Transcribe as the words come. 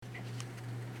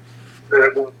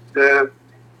Everyone stand.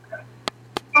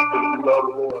 If you love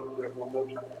the Lord, everyone one more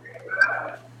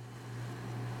time.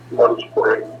 Let us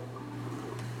pray.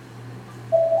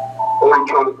 Oh,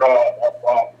 eternal God, our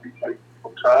Father, we thank you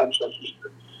for times such as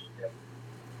this.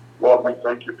 Lord, we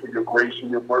thank you for your grace and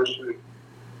your mercy,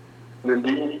 and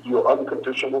indeed your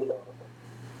unconditional love.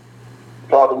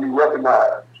 Father, we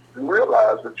recognize and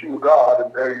realize that you are God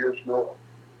and there is no other.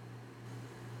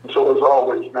 And so as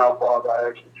always now, Father, I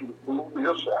ask that you remove me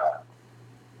aside.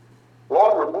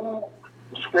 Lord, remove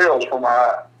the scales from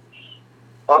our eyes,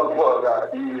 unplug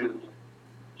our ears,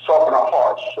 soften our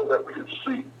hearts so that we can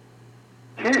see,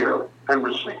 hear, and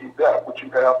receive that which you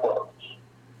have for us.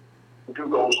 And do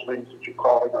those things that you're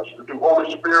calling us to do. Holy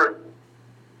Spirit,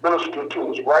 minister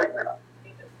to us right now.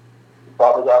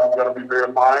 Father God, we're going to be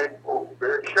very mindful,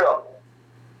 very careful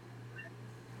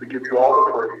to give you all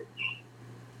the praise,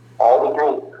 all the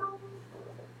glory,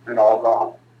 and all the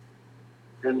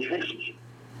honor. In Jesus' name,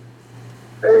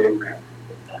 amen.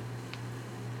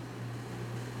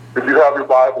 If you have your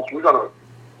Bibles, we're going to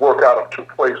work out of two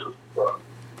places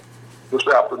this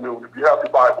afternoon. If you have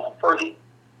your Bibles, the first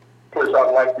place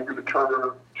I'd like you to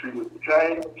turn to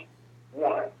James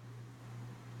 1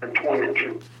 and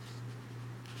 22.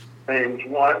 James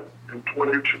 1 and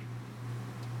 22.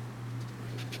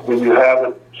 When you have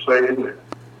it, say amen.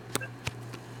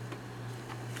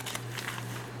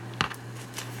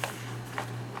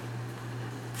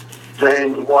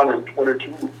 James 1 and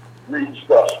 22 reads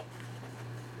thus: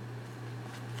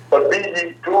 But be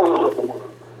ye doers of the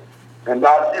word, and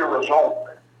not hearers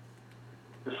only,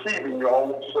 deceiving your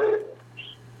own selves.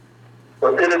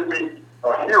 But if it be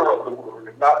a hearer of the word,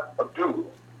 and not a doer,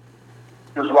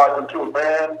 is like unto a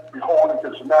man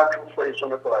beholding his natural face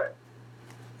in a glass.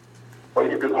 For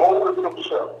he beholdeth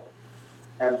himself,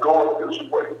 and goeth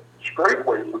his way,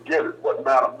 straightway forgetteth what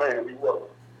manner of man he was.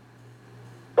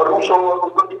 But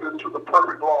whosoever looketh into the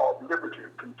perfect law of liberty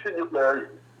and continue therein,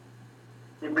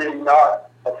 he being not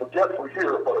a forgetful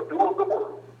hearer, but a doer of the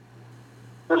word,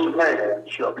 this man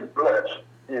shall be blessed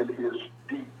in his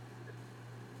deed.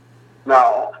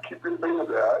 Now, keep your finger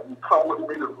there, and come with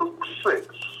me to Luke 6.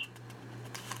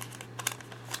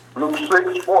 Luke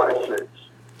 6:46.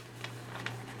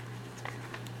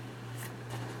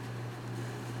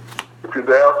 If you're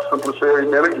there, simply say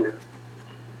amen again.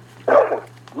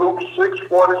 Luke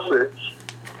 6:46.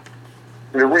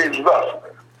 It reads thus: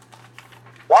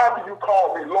 Why do you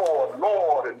call me Lord,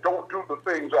 Lord, and don't do the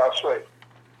things I say?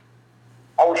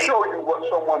 I will show you what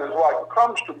someone is like who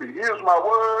comes to me, hears my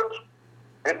words,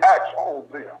 and acts on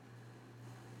them.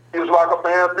 He is like a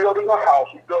man building a house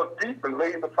who dug deep and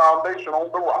laid the foundation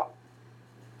on the rock.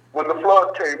 When the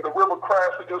flood came, the river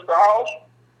crashed against the house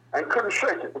and couldn't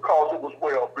shake it because it was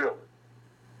well built.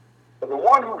 But the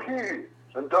one who hears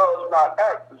and does not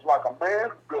act is like a man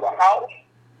who built a house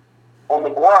on the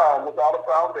ground without a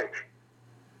foundation.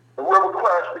 The river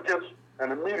crashed against it,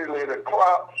 and immediately it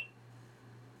collapsed,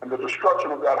 and the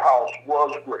destruction of that house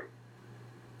was great.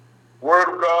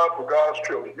 Word of God for God's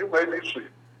children. You may be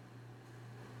seated.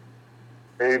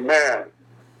 Amen.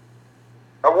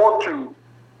 I want to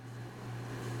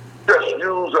just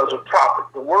use as a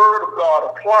topic the Word of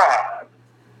God applied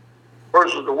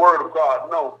versus the Word of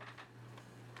God known.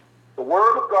 The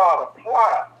Word of God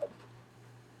applied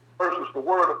versus the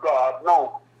Word of God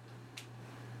known.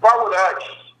 If I would ask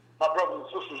my brothers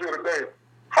and sisters here today,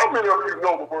 how many of you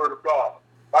know the Word of God?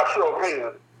 By show of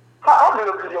hands. How many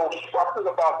of you know something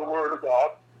about the Word of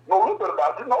God? Know a little bit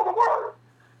about it. You know the Word.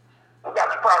 And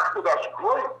that's practical. That's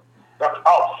great. That's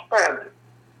outstanding.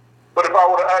 But if I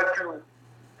were to ask you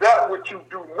that which you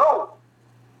do know,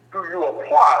 do you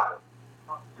apply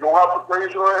it? You don't have to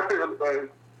raise your hand and say,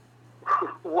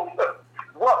 what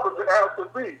would the answer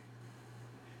be?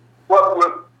 What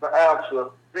would the answer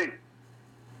be?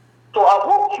 So I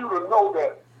want you to know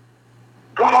that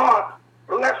God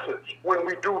blesses when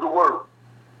we do the word,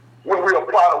 when we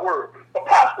apply the word. But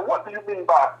Pastor, what do you mean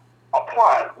by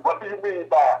applying? What do you mean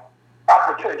by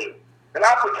application? And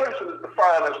application is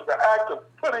defined as the act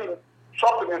of putting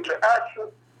something into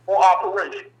action or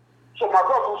operation. So my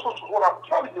brothers and sisters, what I'm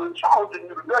telling you and challenging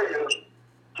you today is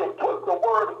to put the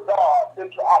word of God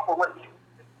into operation.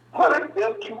 Put it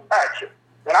into action.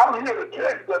 And I'm here to tell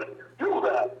you that if you do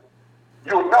that,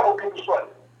 you'll never be the same.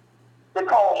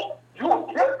 Because you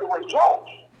will get the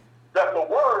results that the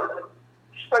word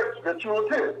states that you will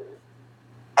get.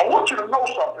 I want you to know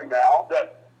something now,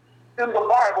 that in the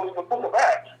Bible, in the book of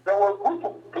Acts, there were a group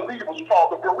of believers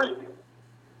called the Bereans.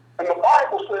 And the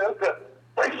Bible says that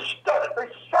they studied, they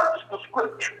searched the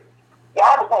scripture.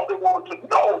 Why? Because they wanted to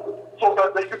know so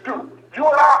that they could do. You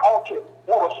and I ought to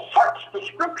want to search the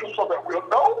scripture so that we'll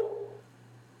know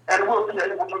and we'll be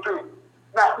able to do.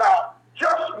 Now,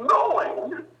 just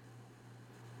knowing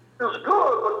is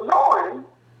good, but knowing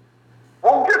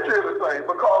won't get you anything,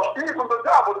 because even the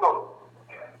devil knows.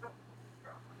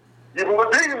 Even the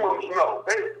demons know.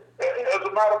 As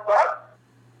a matter of fact,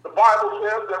 the Bible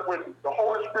says that when the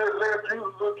Holy Spirit led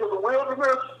Jesus into the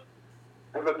wilderness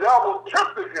and the devil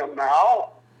tempted him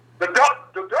now, the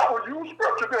devil used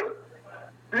scripture, didn't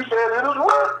he? He said, it is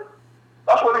written.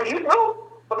 That's what he knew.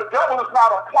 But the devil is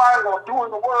not applying or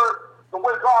doing the word the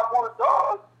way God wanted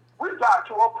done. We got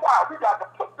to apply. We got to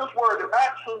put this word in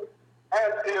action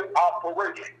and in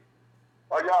operation.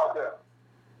 Are y'all there?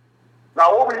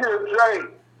 Now over here in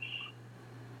James,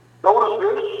 notice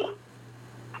this.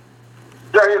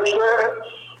 James says,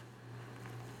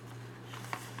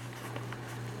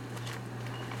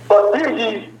 but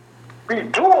be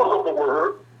doers of the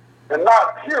word and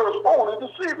not hearers only,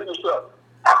 deceiving yourself.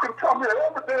 I can come here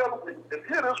every day of the week and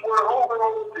hear this word over and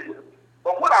over again.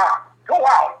 But when I go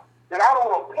out and I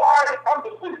don't apply it, I'm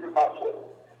deceiving myself.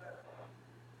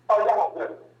 Are y'all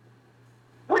there?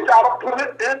 We got to put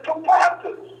it into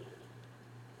practice.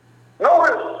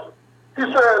 Notice, he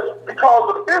says,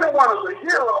 because if anyone is a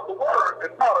hearer of the word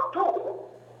and not a doer,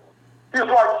 he's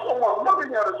like someone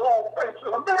looking at his own face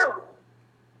in a mirror.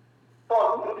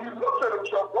 So he looks at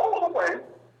himself, goes away,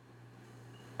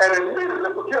 and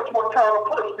immediately forgets what kind of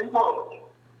person he was.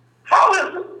 How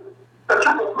is it that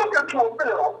you can look into a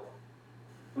mirror,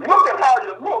 look at how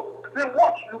you look, and then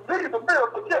once you leave the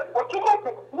mirror, forget what you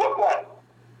look like?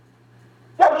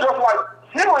 That's just like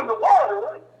hearing the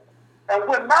word, and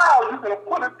when now you can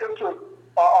put it into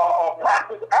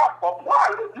practice,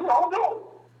 apply it, you don't do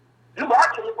it. You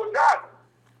actually forgot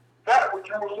that which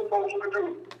you were supposed to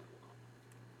do.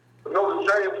 But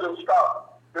notice James didn't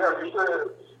stop there. He says,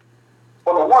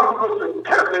 for the one who looks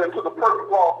intently into the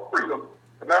perfect law of freedom,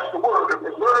 and that's the word that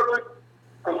preserves it,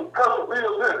 and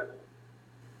perseveres in it,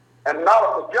 and not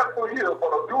a forgetful hearer, but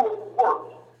a doer of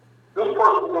works, this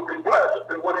person will be blessed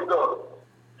in what he does.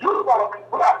 You're going to be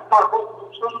blessed, my brothers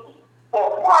and sisters,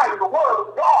 for applying the word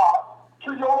of God to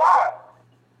your life.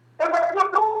 And that you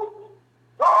do,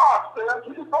 God says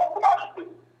he's going to bless me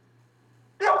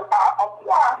if I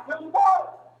apply his word.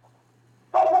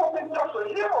 Don't want to be just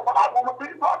a hearer, but I want to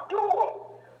be a doer.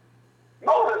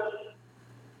 Notice,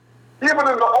 even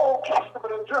in the Old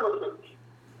Testament in Genesis,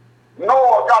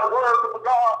 Noah got word from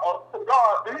God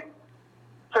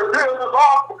to build this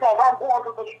ark because I'm going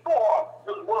to destroy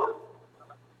this world.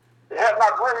 It had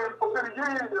not rained for many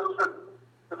years, and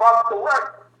if I'm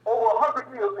correct, over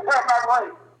 100 years, it had not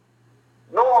rained.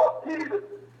 Noah heeded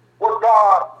what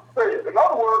God said. In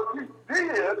other words, he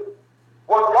did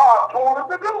what God told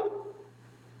him to do.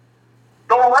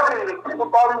 Don't rain, and people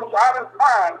thought he was out of his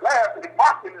mind, laughing and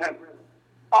mocking him.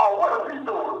 What is he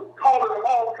doing? Calling him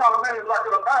all kind of names I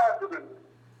could imagine him.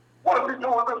 What is he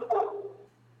doing this for?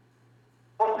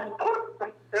 But he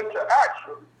put into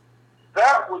action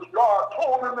that which God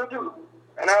told him to do.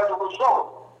 And as a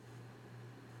result,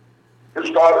 it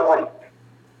started raining.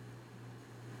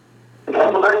 And he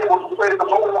was able to save the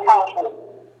whole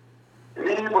household. And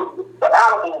even the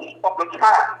animals of the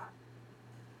time.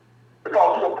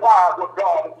 Because he applied what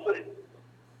God had said.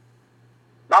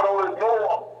 Not only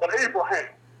Noah, but Abraham.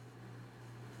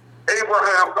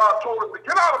 Abraham, God told him to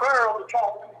get out of there and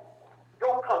talk to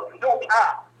your country, your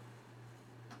town.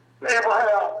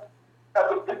 Abraham, at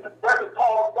the very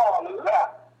call of God, and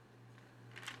left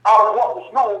out of what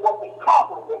was known, what was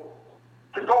comfortable,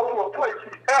 to go to a place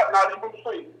he had not even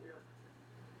seen.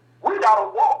 We got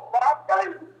to walk by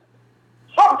faith.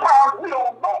 Sometimes we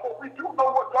don't know, but we do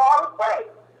know what God is saying.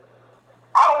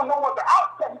 I don't know what the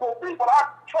outcome will be, but I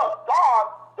trust God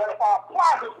that if I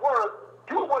apply his word,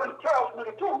 do what he tells me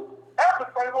to do,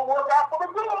 everything will work out for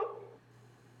the good.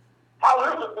 How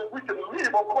is it that we can leave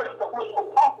a place that we're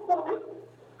so comfortable with,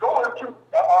 go into,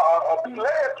 be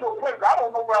led to a place, I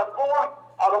don't know where I'm going,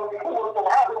 I don't know what's going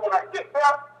to happen when I get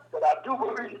there, but I do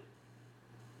believe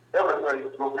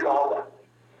everything is going to be all right.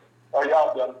 Are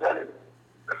y'all done that?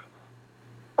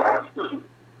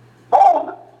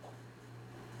 Moses,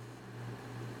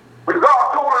 when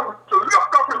God told him to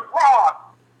lift up his rod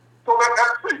so that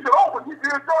that sea could open, he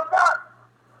did just that.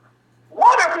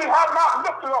 What if he had not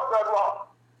lifted up that rod?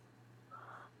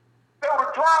 They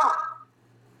would drown.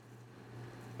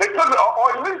 They couldn't,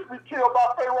 or at least be killed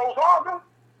by Pharaoh's army.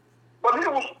 But he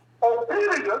was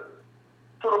obedient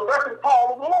to the beck and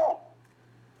call of the Lord.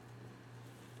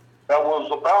 There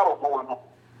was a battle going on.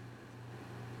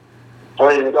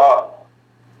 Praise God.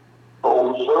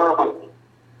 So servant,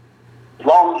 as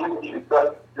long as you keep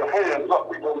your hands up,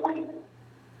 we don't win.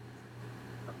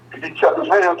 He kept his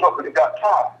hands up and he got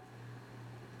tired.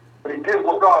 But he did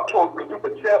what God told him to do,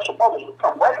 but he had some others to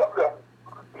come right up there.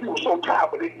 He was so tired,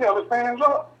 but he held his hands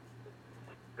up.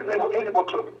 And they were able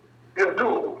to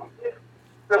endure.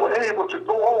 They were able to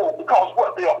go on because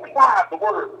what they applied the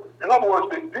word. In other words,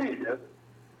 they did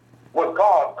what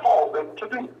God called them to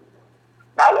do.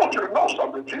 Now, I want you to know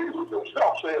something. Jesus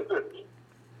himself said this.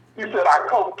 He said, I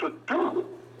come to do.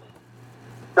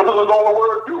 It was his only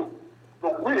word, do.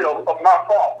 The will of my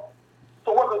Father.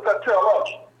 So what does that tell us?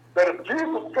 That if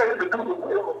Jesus came to do the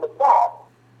will of the Father,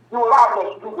 you and I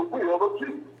must do the will of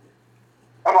Jesus.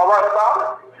 Am I right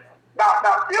about it? Now,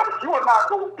 if you and I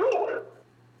go do it,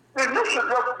 then you should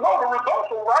just know the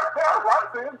results are right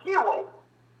there, zero.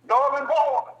 Null and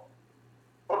void.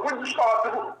 But when you start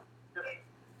doing it,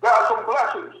 there are some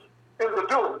blessings in the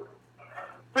doing.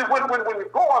 See, when you're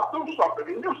going through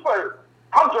something and you say,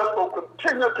 I'm just going to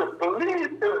continue to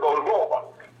believe in the Lord.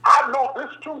 I know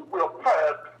this too will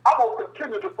pass. I'm going to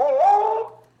continue to go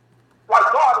on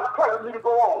like God is telling me to go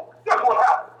on. Guess what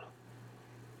happens?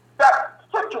 That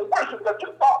situation that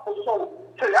you thought was so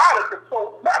chaotic and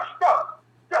so messed up,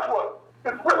 guess what?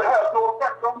 It really has no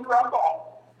effect on you at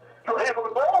all. You're able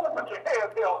to go on with your head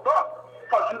held up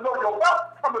because you know your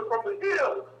help coming from the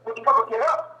hills, which coming to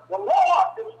help. The Lord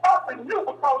is helping you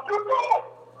because you're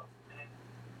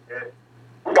good.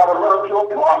 We got to learn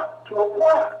to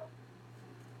apply.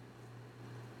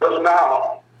 Let's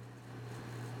now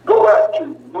go back to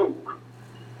Luke.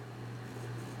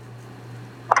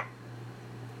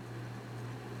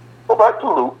 Go back to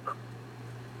Luke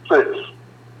 6.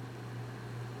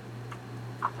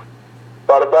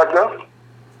 Got it back there?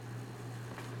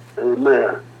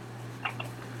 Amen.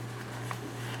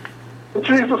 And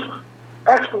Jesus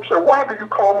asked him, said, why do you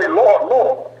call me Lord,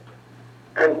 Lord,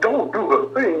 and don't do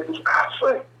the things I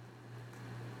say?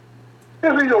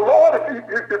 Is he your Lord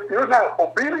if you're not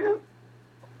obedient?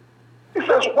 He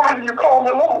says, why do you call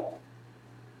me Lord?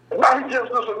 And now he gives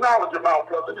this analogy, my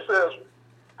brother. He says,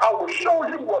 I will show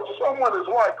you what someone is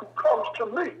like who comes to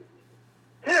me,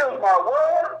 hears my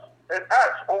words, and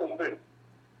acts on them.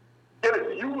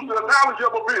 And he used the analogy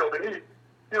of a building.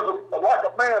 He's like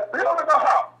a man building a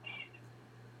house.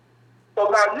 So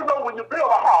now, you know when you build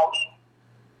a house,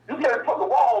 you can't put the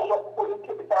walls up before you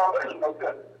put the foundation up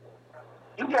there.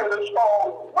 You can't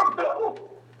install one building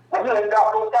when you ain't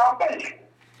got no foundation.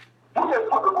 You can't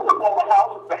put the roof on the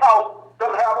house if the house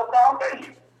doesn't have a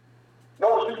foundation.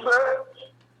 Notice he says,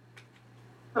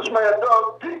 this man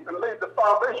dug deep and laid the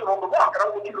foundation on the rock, and I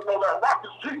want you to know that rock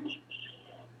is Jesus.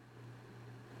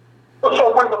 But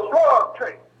so when the flood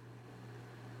came,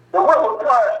 the river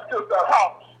crashed against that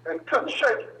house and couldn't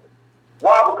shake it.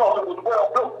 Why? Because it was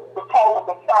well built, because of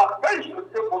the foundation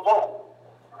it was on.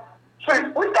 See,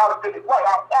 we got to get it right.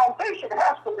 Our foundation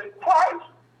has to be Christ,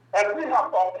 and we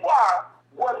have to apply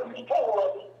what he's told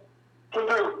us to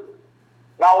do.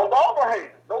 Now, on the other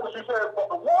hand, notice he says, but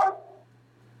the one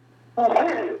who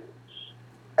hears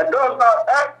and does not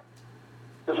act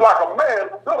is like a man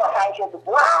who built a house on the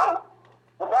ground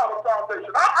without a foundation.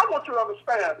 I want you to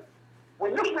understand,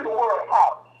 when you see the word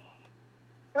house,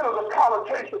 it is a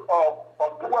connotation of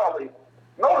a dwelling.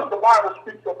 Notice the Bible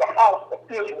speaks of the house of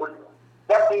Israel.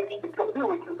 That means the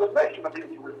community, the nation of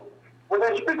Israel. When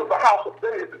they speak of the house of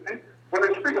David, when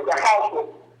they speak of the house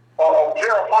of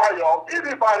Jeremiah or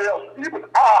anybody else, even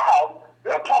our house,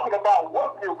 they're talking about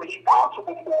what we're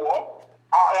responsible for,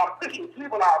 our ambitions,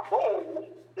 even our goals,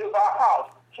 is our house.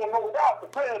 So no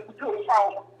doubt the man who built his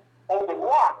house on the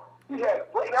rock, he had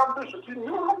great ambitions. He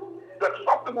knew that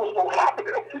something was going to happen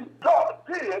if he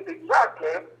did exactly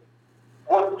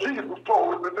what Jesus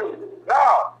told him to do.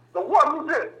 Now, the one who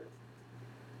did,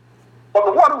 but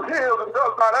the one who hears and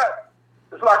does not act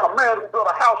is like a man who built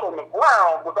a house on the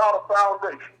ground without a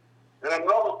foundation. In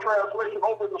another translation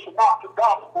over the Synoptic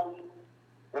Gospels,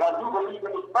 and I do believe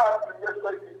it was Matthew, they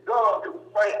say he dug in the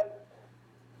sand.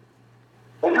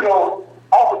 And you know,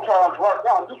 oftentimes right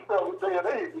now in this present day and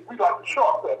age, we like to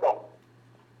shortcut, don't we?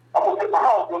 I'm going to get my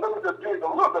house, but let me just dig a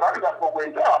little bit. I ain't got to go way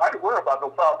down. I ain't worry about no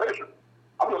foundation.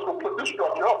 I'm just going to put this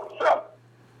structure up and sell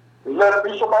it. And let it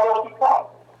be somebody else's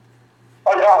problem.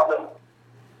 Are you out there?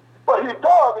 But he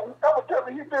dug, and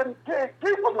evidently he didn't dig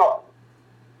deep enough.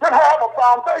 Didn't have a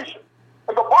foundation.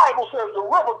 And the Bible says the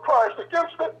river crashed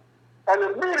against it, and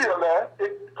immediately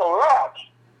it collapsed.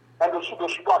 And the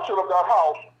destruction of that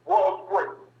house was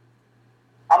great.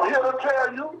 I'm here to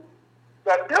tell you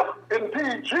that if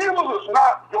indeed Jesus is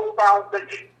not your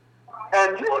foundation,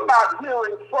 and you're not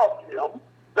hearing from him,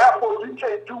 therefore you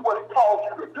can't do what he calls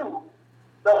you to do,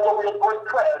 there's going to be a great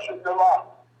crash in your life.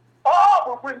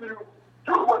 But when you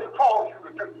do what he calls you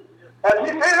to do, and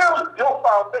he is your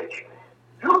foundation,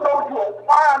 you know you're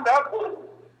applying that word,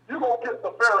 you're going to get the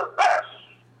very best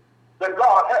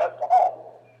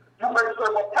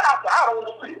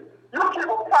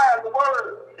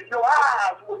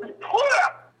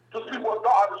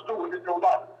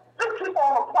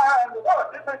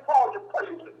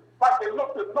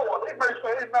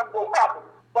ain't nothing going to happen.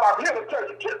 But I'm here to tell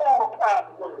you, keep on applying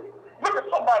the word. Look at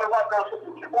somebody right now and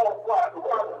say, keep on applying the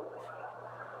word.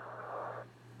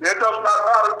 It does not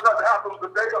matter if nothing happens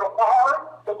today or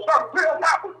tomorrow, but something will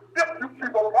happen if you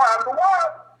keep on applying the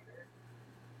word.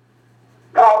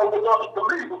 Now, with us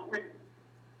believers,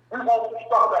 we want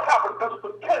stuff to happen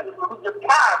instantaneously. We get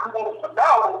tired. We want to sit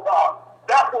down on God.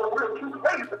 Therefore, we're too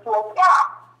lazy to apply.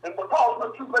 And because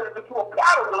we're too lazy to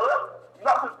apply the word,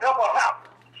 nothing ever happens.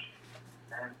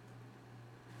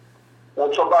 I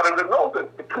want somebody to know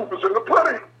that the proof is in the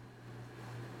pudding.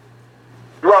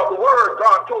 Throughout the word,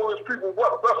 God told his people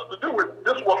what best to do, and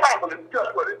this will happen, and guess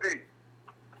what it did?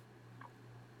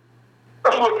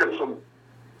 Let's look at some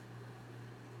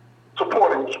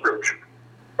supporting scripture.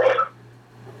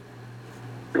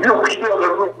 If you're still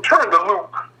in Luke, turn to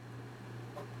Luke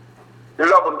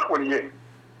 11:28.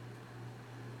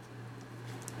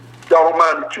 Y'all don't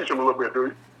mind me teaching a little bit, do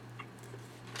you?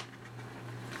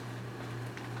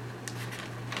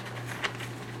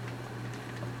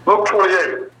 Luke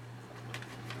 28.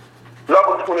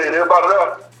 11:28. Everybody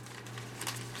there?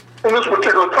 In this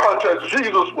particular context,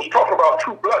 Jesus was talking about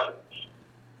true blessings.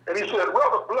 And he said,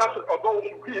 rather blessed are those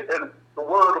who hear in the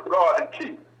word of God and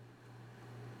keep.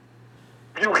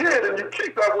 If you hear it and you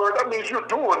keep that word, that means you're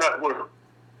doing that word.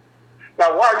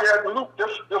 Now, while you're at Luke,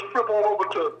 just flip on over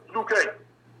to Luke 8.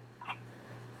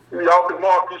 And y'all can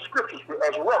mark these scriptures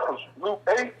as a reference. Luke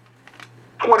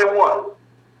 8:21.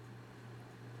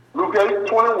 Luke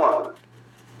 8:21.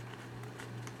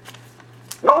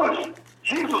 Notice,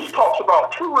 Jesus talks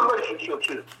about two relationships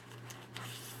here.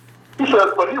 He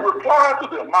says, but he replied to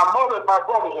them, my mother and my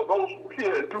brothers are those who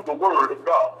hear and do the word of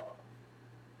God.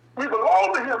 We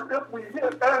belong to him if we hear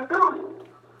and do.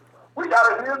 We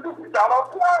got to hear and do. We got to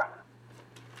apply.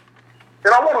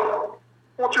 And I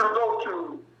want you to go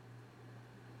to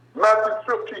Matthew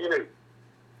 15:8.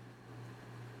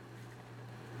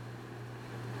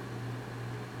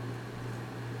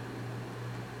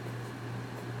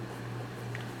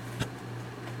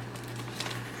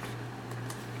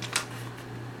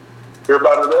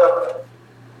 Everybody there?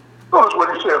 Notice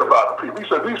what he said about the people. He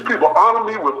said, these people honor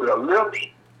me with their lips,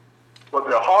 but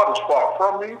their heart is far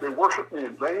from me. They worship me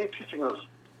in vain, teaching us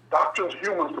doctrines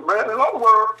humans command. In other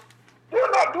words, they're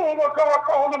not doing what God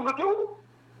called them to do.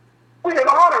 We can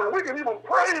honor him, we can even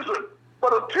praise him,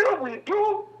 but until we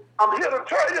do, I'm here to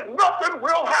tell you, nothing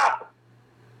will happen.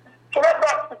 So that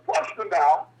backs the question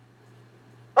now,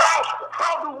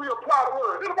 how do we apply the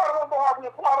word? Anybody want to know how we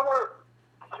apply the word?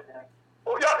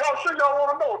 Well, y'all sure y'all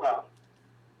want to know now.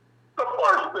 The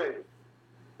first thing,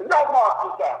 and y'all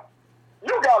mark this out,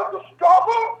 you got to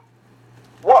discover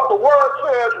what the word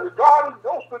says regarding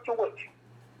your situation.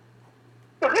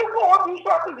 If you're going through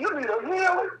something, you need a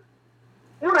healing.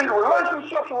 You need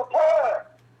relationships repaired.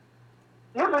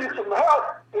 You need some help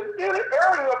in any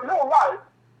area of your life.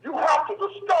 You have to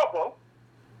discover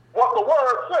what the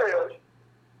word says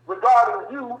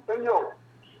regarding you and yours.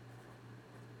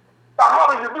 Now, how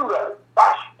do you do that?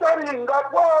 By studying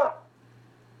that word.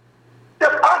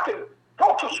 If I can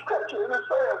go to scripture and it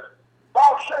says,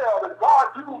 thou shalt, and God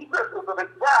used this as an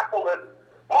example, and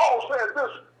Paul said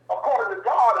this according to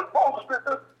God, and Moses did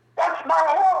this, that's my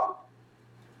heart.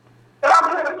 And I'm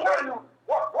here to tell you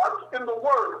what works in the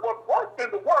word. What works in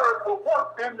the word will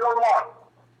work in your life.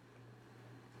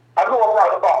 I know I'm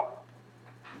right about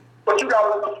it. But you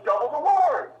got to discover the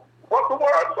word, what the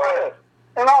word says.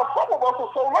 And now some of us are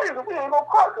so lazy, we ain't going to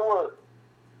crack the word.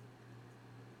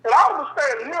 And I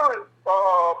understand hearing,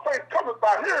 faith cometh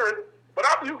by hearing, but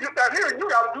after you get that hearing, you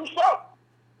got to do something.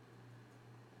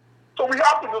 So we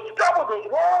have to discover this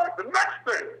word. The next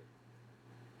thing,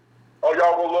 oh,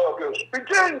 y'all will love this.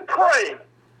 Begin praying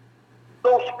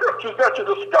those scriptures that you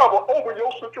discover over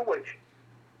your situation.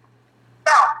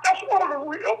 Now, that's one of the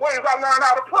ways I learned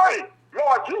how to pray.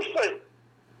 Lord, you say,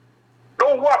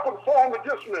 no weapon formed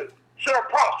against me shall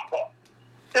prosper.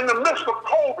 In the midst of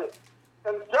COVID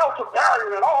and Delta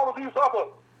variant and all of these other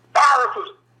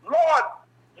viruses, Lord,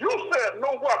 you said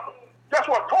no weapon. Guess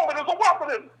what? COVID is a weapon,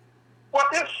 isn't it? But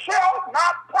it shall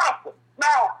not prosper.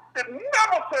 Now, it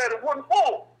never said it wouldn't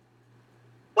fall.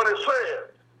 But it said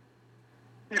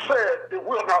it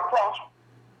will not prosper.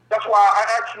 That's why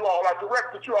I asked you all, I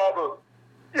directed you all to,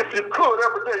 if you could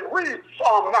every day, read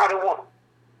Psalm 91.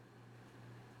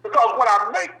 Because when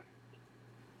I make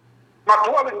my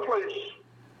dwelling place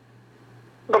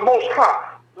the Most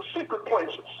High, the secret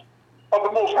places of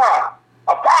the Most High,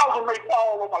 1,000 may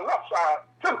fall on my left side,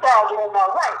 10,000 on my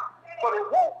right, but it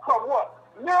won't come what?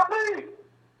 Near me.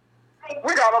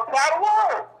 We got to apply the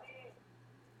word.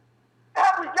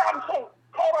 Have we gotten so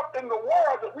caught up in the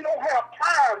world that we don't have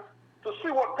time to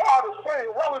see what God is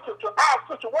saying relative to our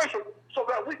situation so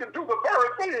that we can do the very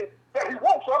thing that he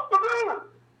wants us to do.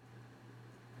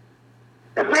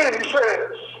 And then he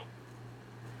says,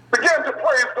 begin to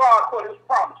praise God for his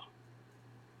promises.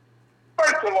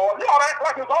 Thank you, Lord. You ought to act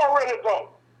like it's already done.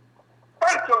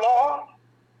 Thank you, Lord.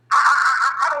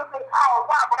 I don't know how or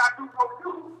why, but I do know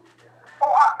you.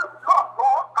 Oh, I lift you up,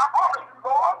 Lord. I honor you,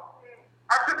 Lord.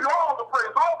 I give you all the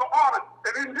praise, all the honor,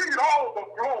 and indeed all the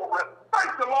glory.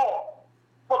 Thank you, Lord.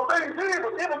 For things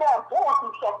even though I'm going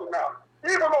through something now,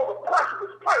 even though the pressure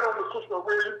is tight on the Sister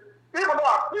William, even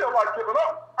though I feel like giving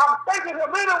up, I'm thanking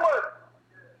him anyway.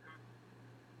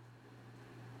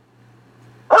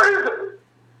 Praise him.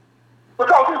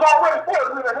 Because he's already said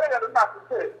me the head and not the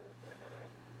tail.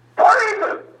 Praise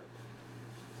him.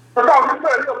 Because he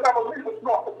said he'll never leave us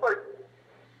nor forsake us.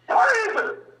 Praise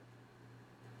him.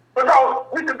 Because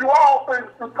we can do all things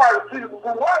through Christ Jesus who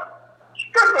what?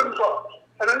 Strengthens us.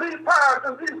 And in these times,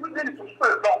 indeed, we need some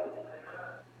strength, don't we?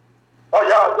 Oh,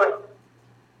 y'all say.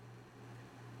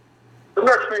 The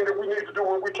next thing that we need to do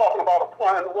when we're talking about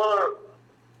applying the word,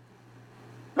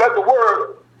 let the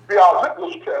word be our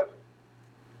litmus test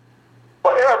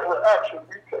for every action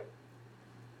we take.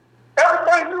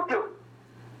 Everything you do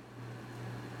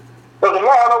does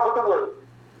line up with the word.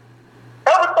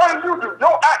 Everything you do,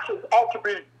 your actions ought to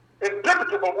be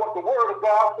indicative of what the word of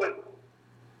God says.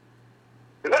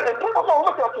 And people don't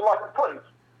look at you like you're crazy.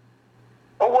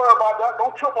 Don't worry about that.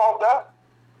 Don't trip off that.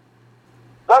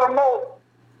 Let them know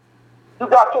you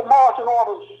got your marching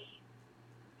orders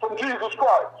from Jesus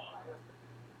Christ.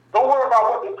 Don't worry about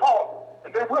what they call you.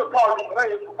 And they will call you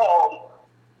names because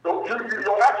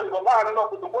your actions are lining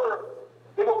up with the word.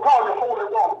 They will call you holy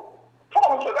wrong.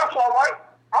 Paul said, that's all right.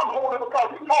 I'm holy because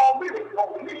he called me to be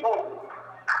holy. He's holy.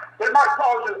 They might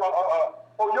call you,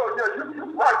 you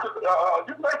righteous.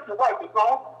 You think you're righteous,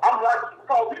 no? I'm righteous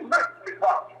because he makes me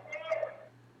righteous.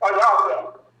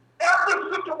 Every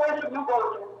situation you go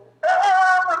through,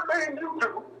 everything you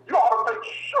do, you ought to make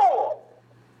sure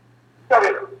that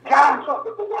it lines up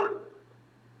with the word.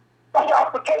 That's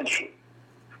application.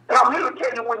 And I'm here to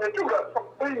tell you, when you do that, some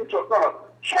things are going to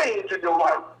change in your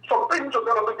life. Some things are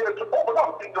going to begin to open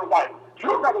up in your life.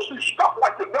 You're going to see stuff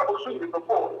like you've never seen it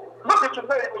before. Look at your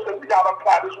neighbor and say, we got to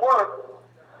apply this word.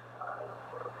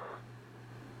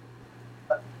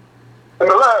 And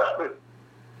the last thing,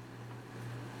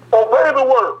 obey the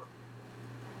word.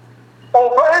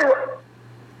 Obey it.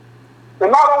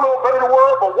 And not only obey the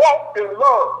word, but walk in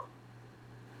love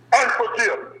and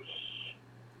forgiveness.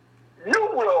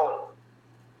 You will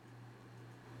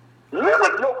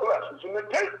limit your blessings and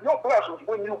negate your blessings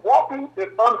when you're walking in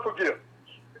unforgiveness.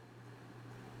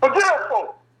 Forgive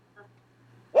folks.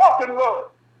 Walk in love.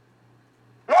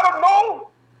 Let them know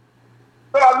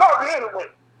that I love you anyway.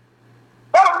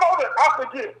 Let them know that I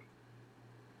forgive.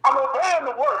 I'm obeying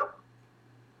the word.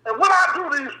 And when I do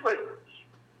these things,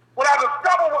 when I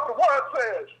discover what the word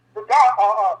says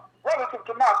relative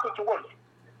to my situation,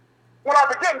 when I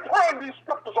begin praying these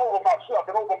scriptures over myself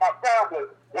and over my family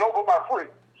and over my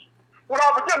friends, when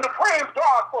I begin to praise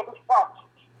God for his promises,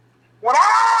 when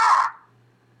I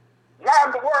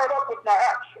line the word up with my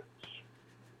actions,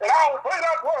 and I obey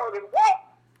that word and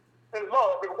walk in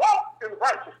love and walk in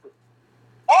righteousness,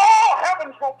 all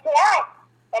heavens will pour out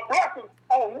a blessing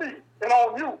on me and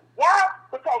on you. Why?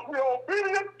 Because we are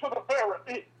obedient to the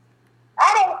very end. I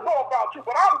don't know about you,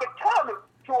 but I'm determined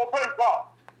to obey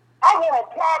God. I want to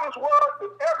apply this word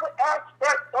to every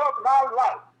aspect of my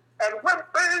life. And when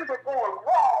things are going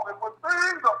wrong and when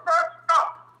things are messed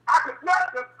up, I can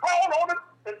not just call on it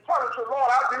and tell it to Lord,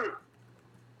 I did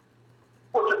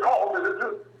what you called me to do.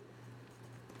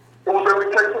 It was in the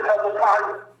case of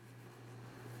Hezekiah,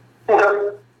 who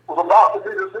was about to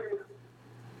be diseased.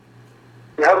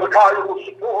 Hezekiah was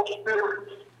full of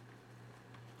spirits.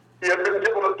 He had been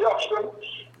given a death sentence.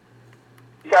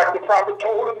 In fact, the prophet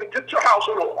told him to get your house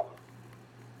in order.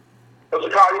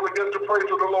 Hezekiah began to pray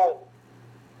to the Lord.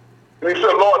 And he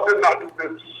said, Lord, didn't I do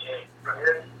this?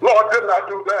 Lord, didn't I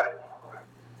do that?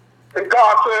 And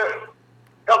God said,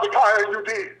 Hezekiah, you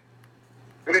did.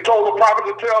 And he told the prophet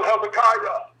to tell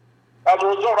Hezekiah, as a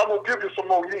result, I'm going to give you some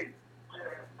more years.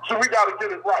 So we got to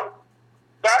get it right.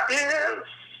 That is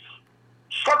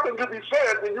something to be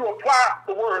said when you apply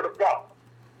the word of God.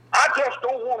 I just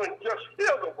don't want to just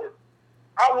hear the word.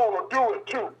 I want to do it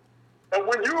too. And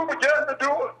when you begin to do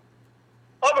it,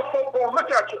 other folk will look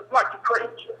at you like you're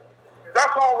crazy.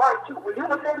 That's all right too. When you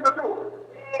begin to do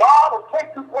it, God will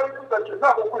take you places that you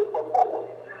never went before.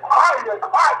 Higher and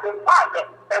higher and higher.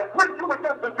 And when you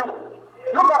begin to do it,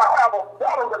 you're going to have a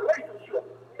better relationship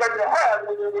than you had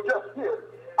when you were just here.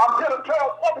 I'm here to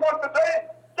tell someone today,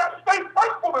 just stay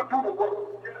faithful to do the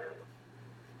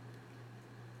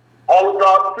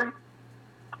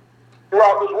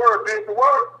throughout this word did the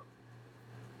word.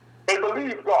 They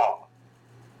believed God.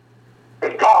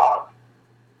 And God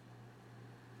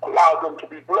allowed them to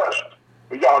be blessed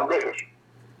beyond measure.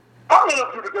 How many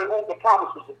of you today want the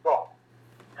promises of God?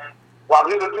 Well,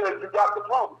 I'm here to tell you, you got the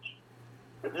promise.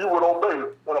 If you would obey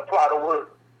and apply the word.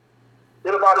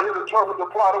 Anybody here determined to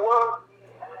apply the word?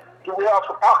 Do we have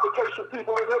some application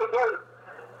people in here today?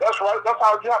 That's right. That's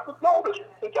how you have to know this.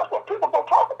 And guess what? People don't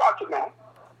talk about you now.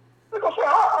 They're going to say,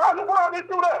 how in the world they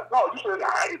do that? No, you say,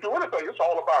 I ain't do anything. It's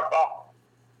all about God.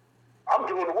 I'm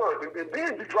doing the word. And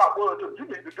then you drop words and you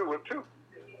need to do it too.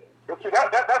 And see,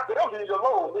 that's they'll leave you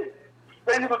alone then.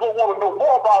 They either going to want to know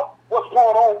more about what's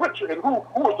going on with you and who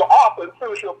is the author and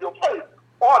finisher of your faith,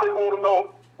 or they want to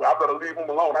know, well, I better leave them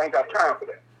alone. I ain't got time for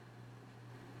that.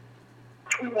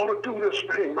 We want to do this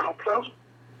thing, Mount Pleasant.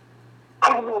 I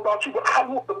don't know about you, but I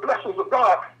want the blessings of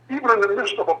God, even in the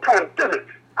midst of a pandemic.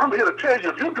 I'm here to tell you,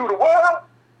 if you do the word,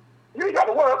 you ain't got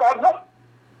to worry about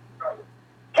nothing.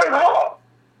 Take heart.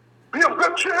 Be of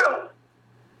good cheer.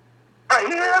 I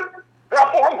hear it,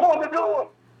 therefore I'm going to do it.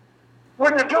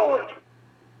 When you do it,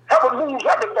 heaven moves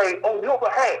everything on your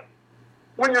behalf.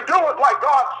 When you do it like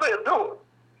God said do it,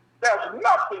 there's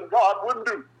nothing God wouldn't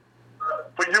do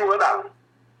for you and I.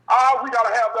 We got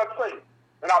to have that faith.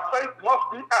 And our faith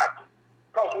must be active.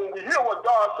 Because when we hear what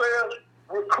God says,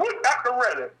 we're quick at the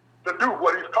ready to do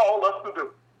what he's called us to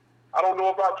do. I don't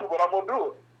know about you, but I'm going to do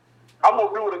it. I'm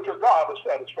going to do it until God is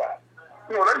satisfied.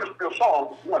 You know, there used to be a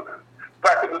song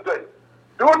back in the day.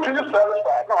 Do it till you're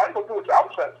satisfied. No, I ain't going to do it till I'm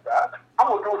satisfied. I'm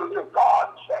going to do it until God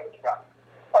is satisfied.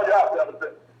 Oh, yeah, the other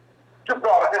day. Give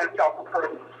God a hand count for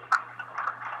praise.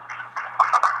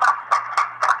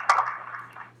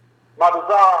 My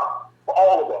desire for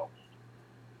all of us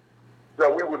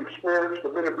that we would experience the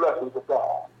many blessings of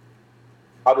God.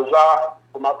 My desire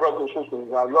for my brothers and sisters,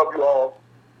 and I love you all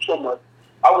so much,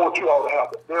 I want you all to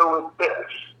have the very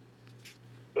best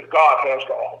that God has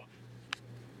to offer.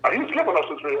 Now, he's given us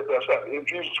his very best in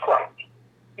Jesus Christ.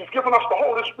 He's given us the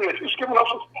Holy Spirit. He's given us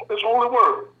his holy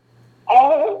word.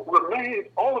 All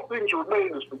the things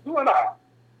remain is for you and I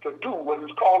to do what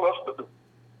he's called us to do.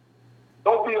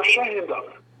 Don't be ashamed of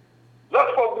it.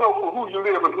 Let folks know for who you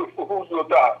live and for who you'll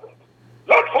die for.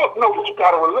 Let folks know that you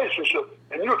got a relationship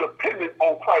and you're dependent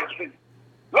on Christ Jesus.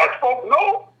 Let folks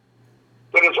know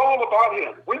that it's all about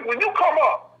him. When you come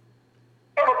up,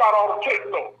 everybody ought to take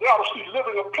note. They ought to see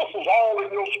living epistles all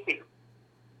in your spirit.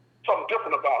 Something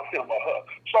different about him or her.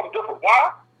 Something different.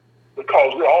 Why?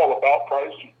 Because they're all about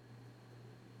Christ Jesus.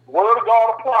 The word of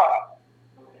God applied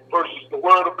versus the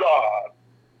word of God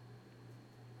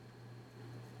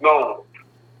known.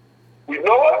 We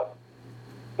know it,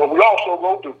 but we also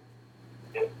go do it.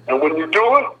 And when you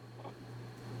do it,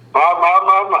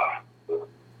 my.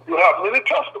 You have many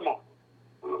testimonies.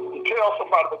 You tell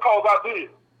somebody, because I did,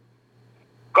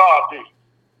 God did.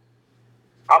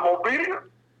 I'm obedient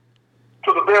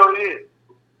to the very end.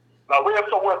 Now, I read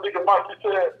somewhere, Deacon Mike, he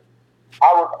said,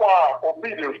 I require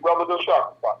obedience rather than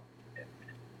sacrifice.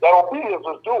 That obedience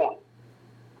is doing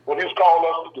what he's called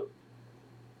us to do.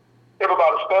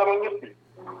 Everybody stand on your feet.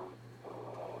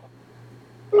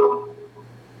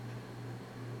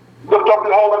 Lift up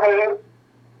your holy hand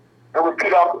and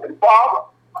repeat after me. Father,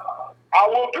 I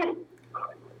will do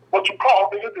what you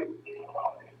called me to do.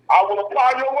 I will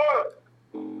apply your word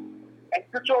and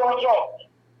get your results.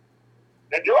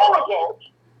 And your results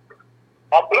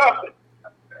are blessing,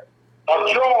 are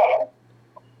joy,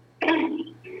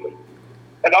 peace,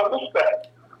 and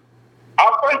understanding.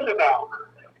 I thank you now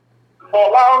for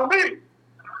allowing me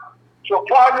to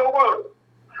apply your word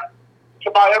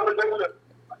to my everyday living.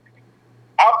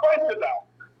 I thank you now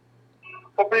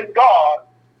for being God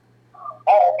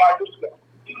all by yourself.